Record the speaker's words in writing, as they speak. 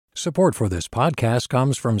Support for this podcast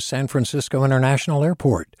comes from San Francisco International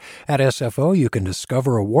Airport. At SFO, you can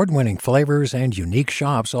discover award-winning flavors and unique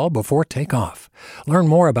shops all before takeoff. Learn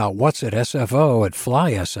more about what's at SFO at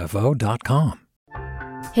flysfo.com.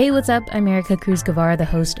 Hey, what's up? I'm Erica Cruz Guevara, the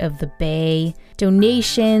host of The Bay.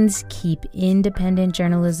 Donations keep independent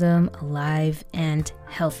journalism alive and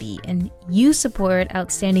healthy. And you support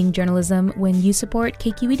outstanding journalism when you support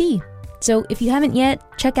KQED. So if you haven't yet,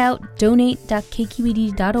 check out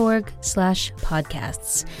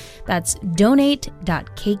donate.kqed.org/podcasts. That's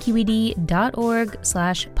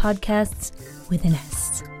donate.kqed.org/podcasts with an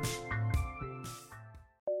S.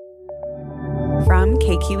 From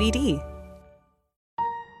KQED.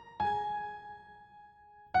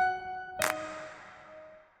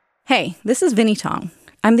 Hey, this is Vinnie Tong.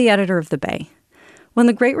 I'm the editor of The Bay. When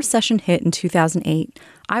the Great Recession hit in 2008,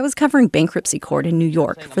 I was covering bankruptcy court in New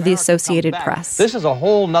York for the Associated Press. This is a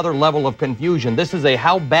whole nother level of confusion. This is a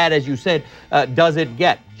how bad, as you said, does it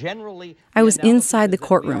get? Generally, I was inside the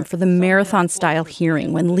courtroom for the marathon-style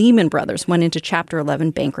hearing when Lehman Brothers went into Chapter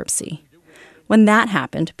 11 bankruptcy. When that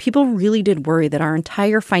happened, people really did worry that our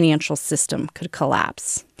entire financial system could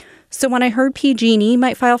collapse. So when I heard PG&E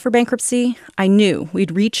might file for bankruptcy, I knew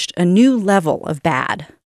we'd reached a new level of bad.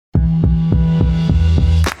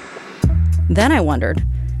 Then I wondered,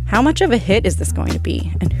 how much of a hit is this going to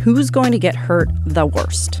be, and who's going to get hurt the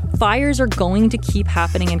worst? Fires are going to keep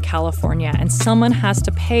happening in California, and someone has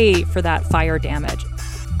to pay for that fire damage.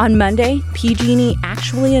 On Monday, PG&E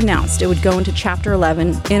actually announced it would go into Chapter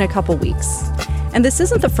 11 in a couple weeks. And this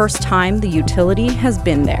isn't the first time the utility has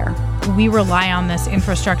been there. We rely on this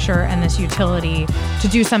infrastructure and this utility to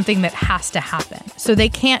do something that has to happen. So they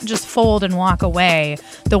can't just fold and walk away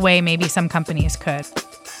the way maybe some companies could.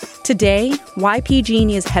 Today, why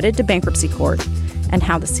PG&E is headed to bankruptcy court and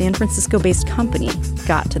how the San Francisco-based company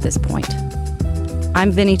got to this point.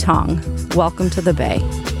 I'm Vinnie Tong. Welcome to The Bay.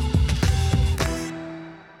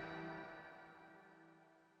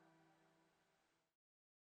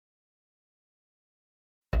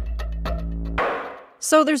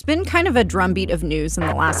 So there's been kind of a drumbeat of news in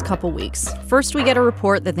the last couple weeks. First, we get a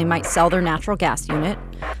report that they might sell their natural gas unit.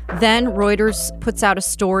 Then Reuters puts out a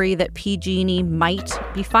story that PG&E might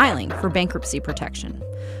be filing for bankruptcy protection.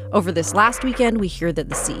 Over this last weekend, we hear that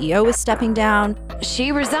the CEO is stepping down.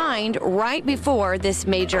 She resigned right before this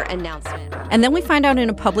major announcement. And then we find out in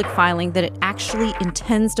a public filing that it actually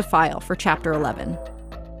intends to file for Chapter 11.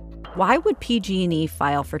 Why would PG&E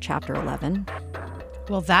file for Chapter 11?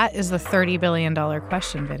 Well, that is the $30 billion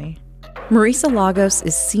question, Vinny. Marisa Lagos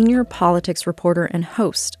is senior politics reporter and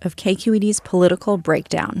host of KQED's Political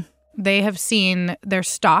Breakdown. They have seen their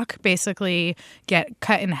stock basically get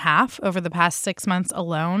cut in half over the past 6 months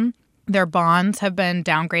alone. Their bonds have been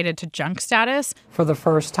downgraded to junk status. For the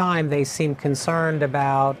first time, they seem concerned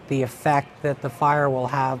about the effect that the fire will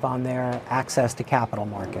have on their access to capital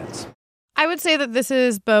markets. I would say that this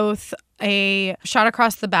is both a shot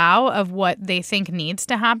across the bow of what they think needs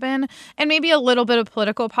to happen and maybe a little bit of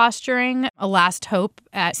political posturing, a last hope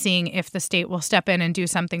at seeing if the state will step in and do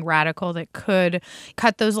something radical that could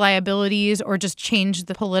cut those liabilities or just change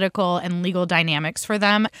the political and legal dynamics for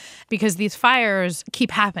them because these fires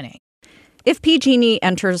keep happening. If PG&E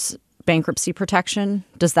enters bankruptcy protection,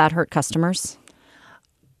 does that hurt customers?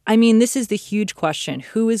 I mean, this is the huge question.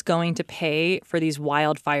 Who is going to pay for these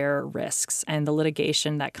wildfire risks and the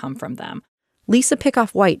litigation that come from them? Lisa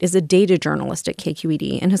Pickoff-White is a data journalist at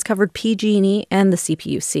KQED and has covered PG&E and the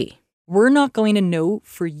CPUC. We're not going to know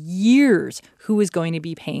for years who is going to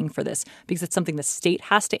be paying for this because it's something the state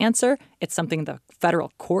has to answer. It's something the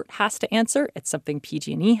federal court has to answer. It's something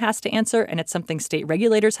PG&E has to answer. And it's something state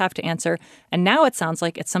regulators have to answer. And now it sounds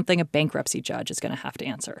like it's something a bankruptcy judge is going to have to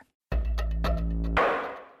answer.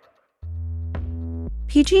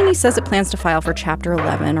 PG&E says it plans to file for Chapter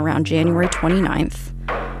 11 around January 29th.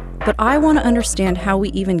 But I want to understand how we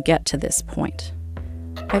even get to this point.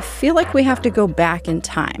 I feel like we have to go back in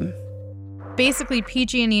time. Basically,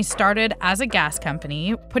 PG&E started as a gas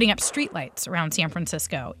company putting up streetlights around San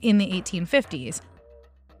Francisco in the 1850s.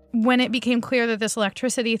 When it became clear that this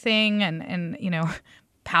electricity thing and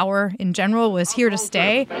power in general was here to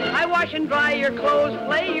stay. I wash and dry your clothes,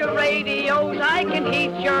 play your radios, I can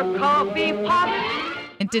heat your coffee pot.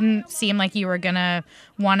 It didn't seem like you were going to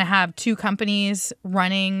want to have two companies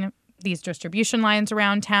running these distribution lines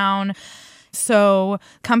around town. So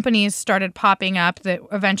companies started popping up that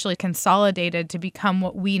eventually consolidated to become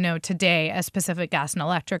what we know today as Pacific Gas and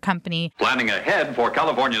Electric Company. Planning ahead for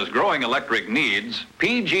California's growing electric needs,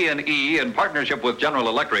 PG&E, in partnership with General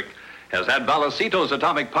Electric, has had Vallecito's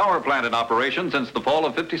atomic power plant in operation since the fall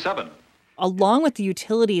of '57. along with the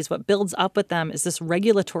utilities, what builds up with them is this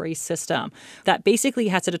regulatory system that basically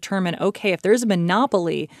has to determine, okay, if there's a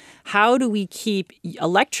monopoly, how do we keep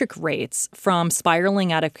electric rates from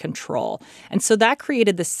spiraling out of control? And so that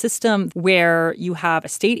created this system where you have a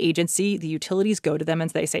state agency, the utilities go to them and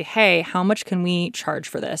they say, hey, how much can we charge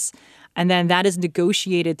for this? And then that is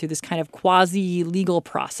negotiated through this kind of quasi-legal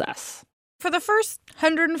process. For the first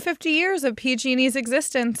 150 years of PG&E's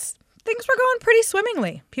existence, things were going pretty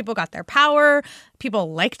swimmingly. People got their power.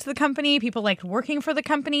 People liked the company. People liked working for the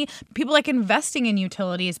company. People like investing in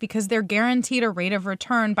utilities because they're guaranteed a rate of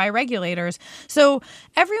return by regulators. So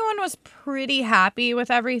everyone was pretty happy with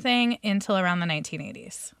everything until around the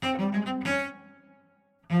 1980s.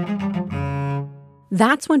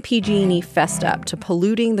 That's when PG&E fessed up to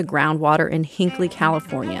polluting the groundwater in Hinckley,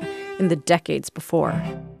 California, in the decades before.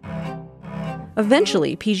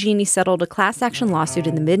 Eventually, PG&E settled a class action lawsuit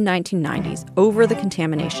in the mid-1990s over the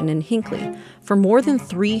contamination in Hinckley for more than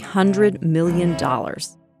 $300 million.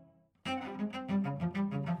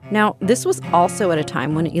 Now, this was also at a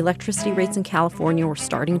time when electricity rates in California were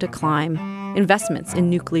starting to climb, investments in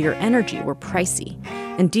nuclear energy were pricey,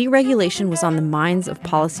 and deregulation was on the minds of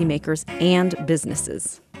policymakers and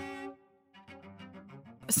businesses.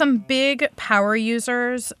 Some big power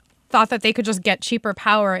users thought that they could just get cheaper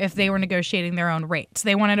power if they were negotiating their own rates.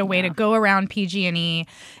 They wanted a way to go around PG&E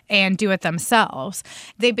and do it themselves.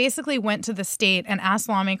 They basically went to the state and asked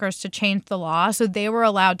lawmakers to change the law so they were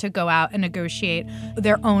allowed to go out and negotiate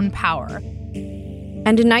their own power.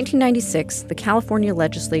 And in 1996, the California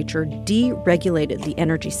legislature deregulated the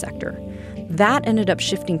energy sector. That ended up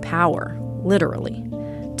shifting power, literally,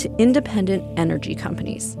 to independent energy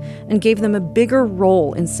companies and gave them a bigger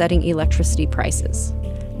role in setting electricity prices.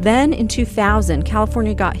 Then, in 2000,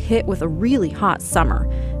 California got hit with a really hot summer,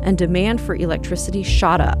 and demand for electricity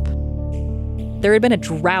shot up. There had been a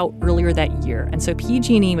drought earlier that year, and so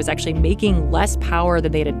PG&E was actually making less power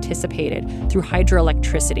than they had anticipated through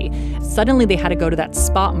hydroelectricity. Suddenly, they had to go to that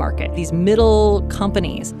spot market, these middle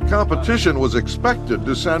companies. Competition was expected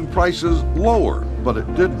to send prices lower, but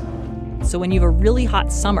it didn't. So when you have a really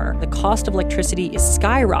hot summer, the cost of electricity is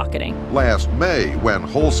skyrocketing. Last May, when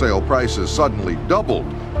wholesale prices suddenly doubled,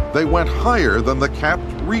 they went higher than the capped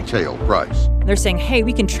retail price. They're saying, hey,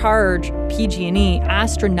 we can charge PG&E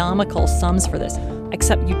astronomical sums for this.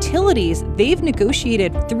 Except utilities, they've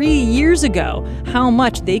negotiated 3 years ago how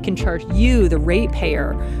much they can charge you, the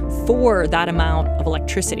ratepayer, for that amount of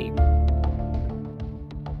electricity.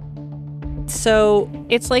 So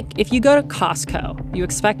it's like if you go to Costco, you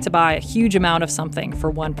expect to buy a huge amount of something for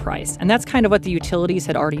one price. And that's kind of what the utilities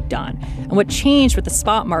had already done. And what changed with the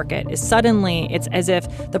spot market is suddenly it's as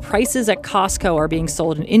if the prices at Costco are being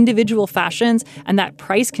sold in individual fashions, and that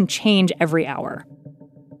price can change every hour.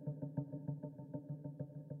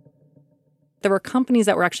 There were companies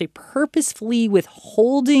that were actually purposefully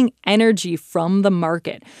withholding energy from the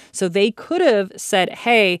market. So they could have said,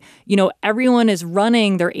 hey, everyone is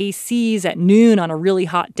running their ACs at noon on a really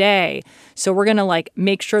hot day. So we're going to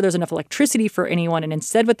make sure there's enough electricity for anyone. And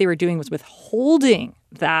instead what they were doing was withholding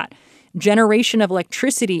that generation of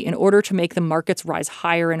electricity in order to make the markets rise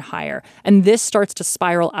higher and higher. And this starts to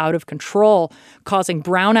spiral out of control, causing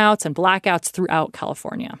brownouts and blackouts throughout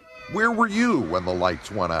California. Where were you when the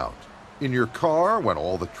lights went out? In your car when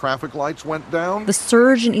all the traffic lights went down? The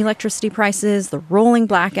surge in electricity prices, the rolling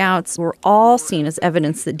blackouts were all seen as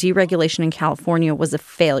evidence that deregulation in California was a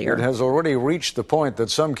failure. It has already reached the point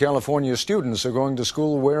that some California students are going to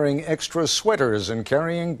school wearing extra sweaters and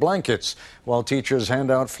carrying blankets while teachers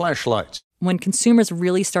hand out flashlights. When consumers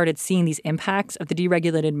really started seeing these impacts of the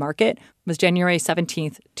deregulated market was January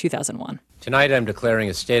 17th, 2001. Tonight I'm declaring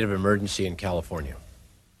a state of emergency in California.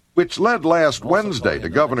 Which led last Wednesday to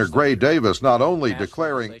Governor Gray Davis not only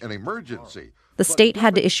declaring an emergency. The state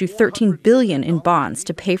had to issue $13 billion in bonds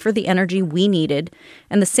to pay for the energy we needed,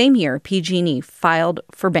 and the same year, PG&E filed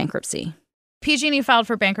for bankruptcy. PG&E filed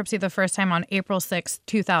for bankruptcy the first time on April 6,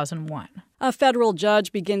 2001. A federal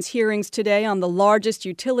judge begins hearings today on the largest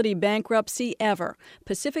utility bankruptcy ever.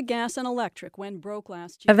 Pacific Gas and Electric went broke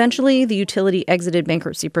last year. Eventually, the utility exited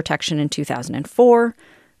bankruptcy protection in 2004,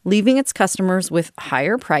 leaving its customers with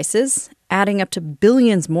higher prices, adding up to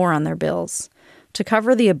billions more on their bills to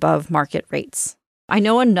cover the above-market rates. I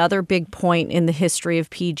know another big point in the history of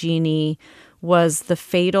PG&E was the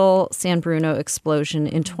fatal San Bruno explosion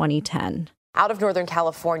in 2010. Out of Northern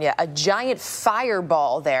California, a giant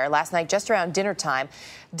fireball there last night just around dinner time.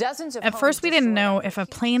 Dozens of At first, we didn't know if a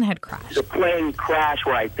plane had crashed. The plane crashed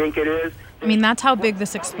where I think it is. I mean, that's how big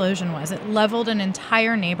this explosion was. It leveled an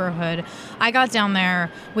entire neighborhood. I got down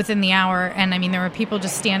there within the hour, and I mean, there were people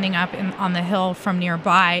just standing up on the hill from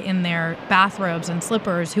nearby in their bathrobes and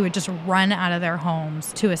slippers who had just run out of their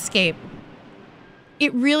homes to escape.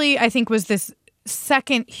 It really, I think, was this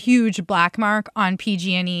second huge black mark on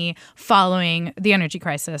PG&E following the energy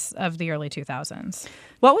crisis of the early 2000s.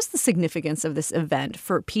 What was the significance of this event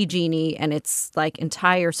for PG&E and its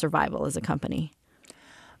entire survival as a company?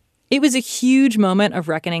 It was a huge moment of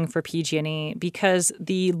reckoning for PG&E because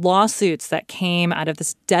the lawsuits that came out of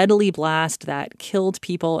this deadly blast that killed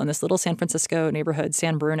people in this little San Francisco neighborhood,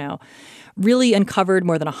 San Bruno, really uncovered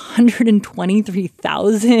more than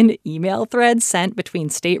 123,000 email threads sent between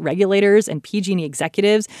state regulators and PG&E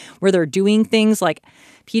executives where they're doing things like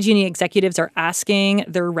PG&E executives are asking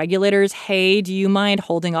their regulators, hey, do you mind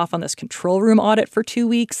holding off on this control room audit for 2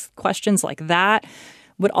 weeks? Questions like that.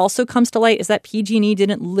 What also comes to light is that PG&E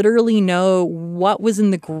didn't literally know what was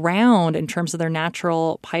in the ground in terms of their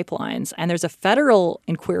natural pipelines. And there's a federal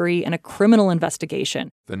inquiry and a criminal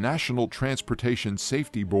investigation. The National Transportation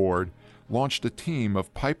Safety Board launched a team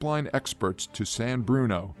of pipeline experts to San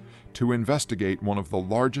Bruno to investigate one of the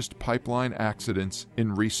largest pipeline accidents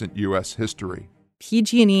in recent U.S. history.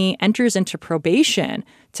 PG&E enters into probation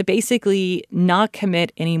to basically not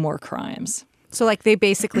commit any more crimes. So they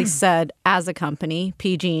basically said, as a company,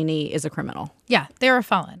 PG&E is a criminal. Yeah, they're a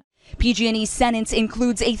felon. PG&E's sentence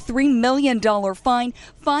includes a $3 million fine,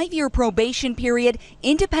 5-year probation period,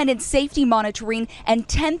 independent safety monitoring, and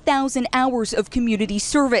 10,000 hours of community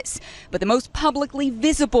service. But the most publicly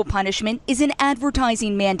visible punishment is an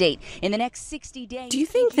advertising mandate. In the next 60 days... Do you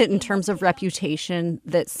think that in terms of reputation,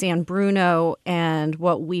 that San Bruno and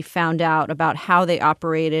what we found out about how they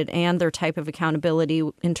operated and their type of accountability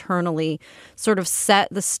internally sort of set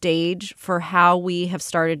the stage for how we have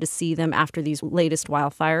started to see them after these latest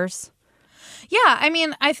wildfires? Yeah, I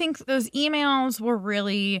mean, I think those emails were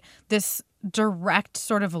really this direct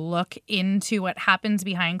sort of look into what happens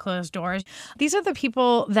behind closed doors. These are the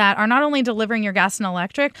people that are not only delivering your gas and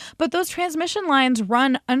electric, but those transmission lines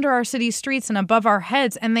run under our city streets and above our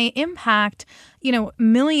heads, and they impact,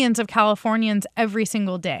 millions of Californians every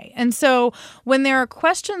single day. And so when there are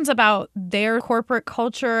questions about their corporate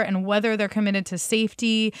culture and whether they're committed to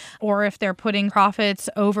safety or if they're putting profits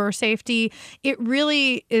over safety, it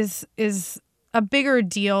really is a bigger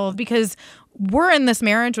deal because we're in this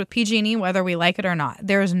marriage with PG&E whether we like it or not.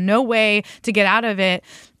 There is no way to get out of it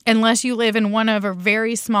unless you live in one of a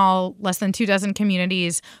very small, less than 24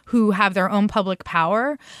 communities who have their own public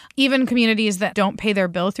power. Even communities that don't pay their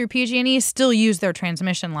bill through PG&E still use their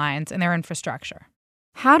transmission lines and their infrastructure.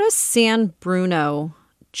 How does San Bruno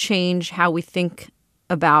change how we think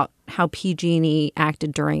about how PG&E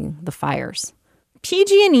acted during the fires?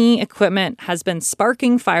 PG&E equipment has been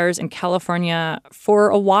sparking fires in California for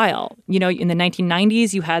a while. In the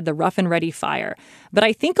 1990s, you had the Rough and Ready fire. But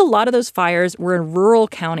I think a lot of those fires were in rural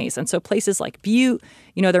counties. And so places like Butte,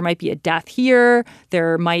 there might be a death here.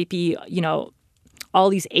 There might be, all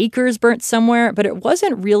these acres burnt somewhere. But it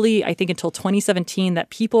wasn't really, I think, until 2017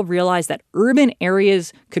 that people realized that urban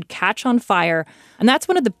areas could catch on fire. And that's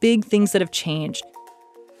one of the big things that have changed.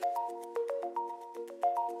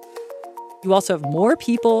 You also have more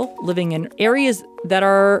people living in areas that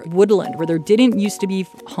are woodland, where there didn't used to be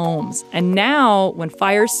homes. And now, when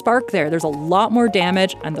fires spark there's a lot more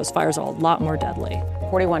damage, and those fires are a lot more deadly.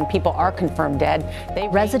 41 people are confirmed dead.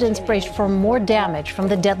 Residents braced for more damage from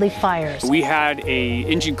the deadly fires. We had an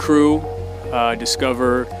engine crew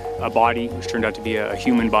discover a body, which turned out to be a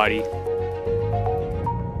human body.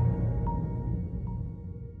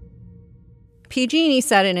 PG&E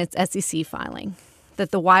said in its SEC filing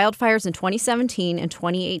that the wildfires in 2017 and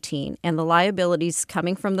 2018 and the liabilities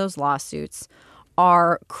coming from those lawsuits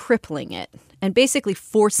are crippling it and basically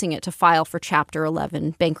forcing it to file for Chapter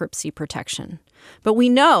 11 bankruptcy protection. But we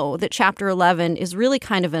know that Chapter 11 is really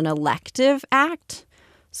kind of an elective act.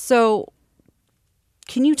 So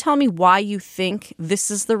can you tell me why you think this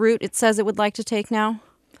is the route it says it would like to take now?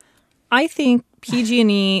 I think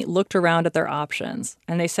PG&E looked around at their options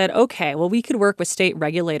and they said, okay, well, we could work with state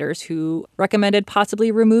regulators who recommended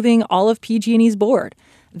possibly removing all of PG&E's board.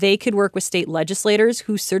 They could work with state legislators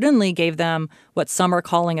who certainly gave them what some are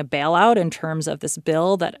calling a bailout in terms of this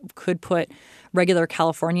bill that could put regular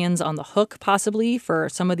Californians on the hook possibly for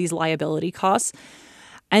some of these liability costs.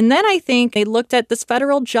 And then I think they looked at this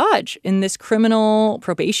federal judge in this criminal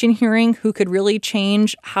probation hearing who could really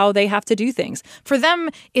change how they have to do things. For them,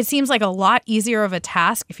 it seems like a lot easier of a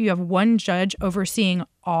task if you have one judge overseeing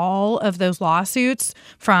all of those lawsuits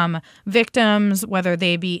from victims, whether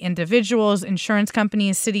they be individuals, insurance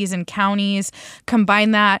companies, cities and counties,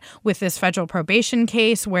 combine that with this federal probation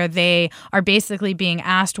case where they are basically being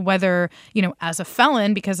asked whether, as a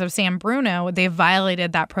felon, because of San Bruno, they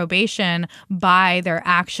violated that probation by their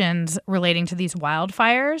actions relating to these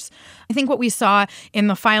wildfires. I think what we saw in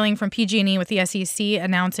the filing from PG&E with the SEC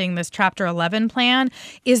announcing this Chapter 11 plan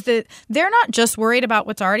is that they're not just worried about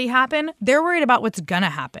what's already happened, they're worried about what's going to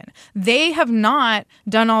happen. They have not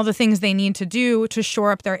done all the things they need to do to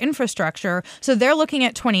shore up their infrastructure. So they're looking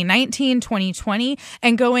at 2019, 2020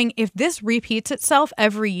 and going, if this repeats itself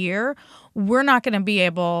every year, we're not going to be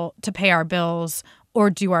able to pay our bills or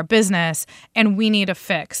do our business, and we need a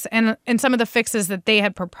fix. And some of the fixes that they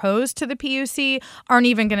had proposed to the PUC aren't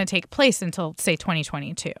even going to take place until, say,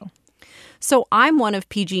 2022. So I'm one of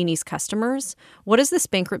PG&E's customers. What does this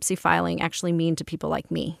bankruptcy filing actually mean to people like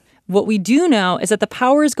me? What we do know is that the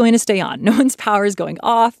power is going to stay on. No one's power is going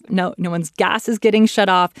off. No one's gas is getting shut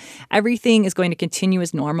off. Everything is going to continue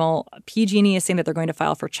as normal. PG&E is saying that they're going to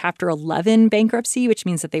file for Chapter 11 bankruptcy, which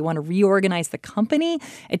means that they want to reorganize the company.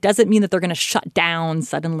 It doesn't mean that they're going to shut down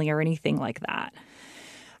suddenly or anything like that.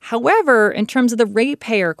 However, in terms of the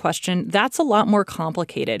ratepayer question, that's a lot more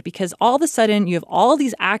complicated because all of a sudden you have all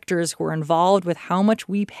these actors who are involved with how much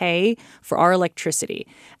we pay for our electricity.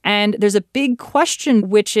 And there's a big question,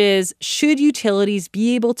 which is, should utilities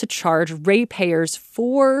be able to charge ratepayers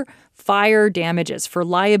for fire damages, for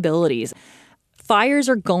liabilities? Fires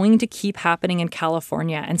are going to keep happening in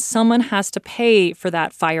California, and someone has to pay for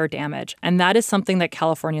that fire damage. And that is something that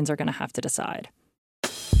Californians are going to have to decide.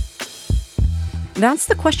 That's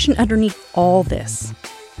the question underneath all this.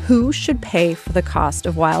 Who should pay for the cost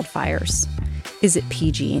of wildfires? Is it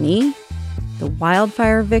PG&E? The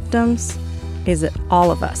wildfire victims? Is it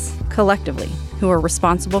all of us, collectively, who are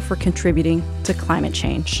responsible for contributing to climate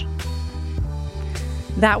change?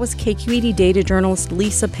 That was KQED data journalist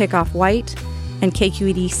Lisa Pickoff-White and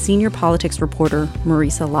KQED senior politics reporter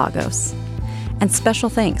Marisa Lagos. And special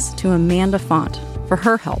thanks to Amanda Font for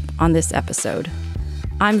her help on this episode.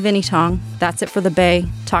 I'm Vinnie Tong. That's it for The Bay.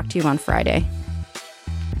 Talk to you on Friday.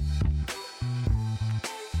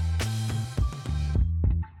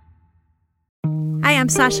 Hi, I'm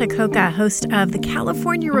Sasha Coca, host of the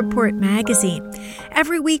California Report magazine.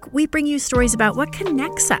 Every week, we bring you stories about what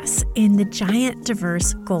connects us in the giant,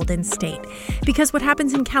 diverse Golden State. Because what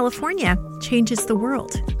happens in California changes the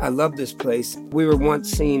world. I love this place. We were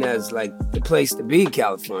once seen as like the place to be,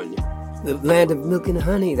 California. The land of milk and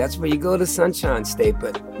honey. That's where you go to Sunshine State,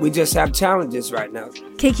 but we just have challenges right now.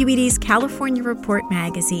 KQED's California Report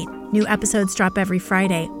magazine. New episodes drop every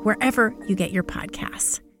Friday, wherever you get your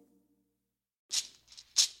podcasts.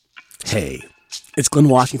 Hey, it's Glenn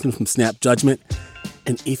Washington from Snap Judgment.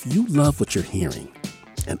 And if you love what you're hearing,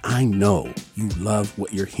 and I know you love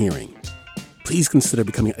what you're hearing, please consider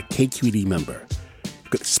becoming a KQED member.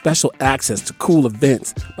 Get special access to cool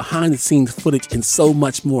events, behind-the-scenes footage, and so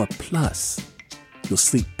much more. Plus, you'll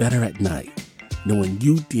sleep better at night knowing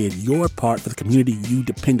you did your part for the community you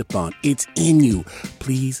depend upon. It's in you.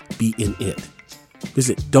 Please be in it.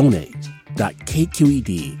 Visit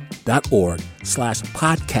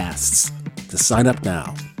donate.kqed.org/podcasts to sign up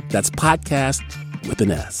now. That's podcast with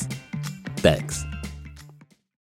an S. Thanks.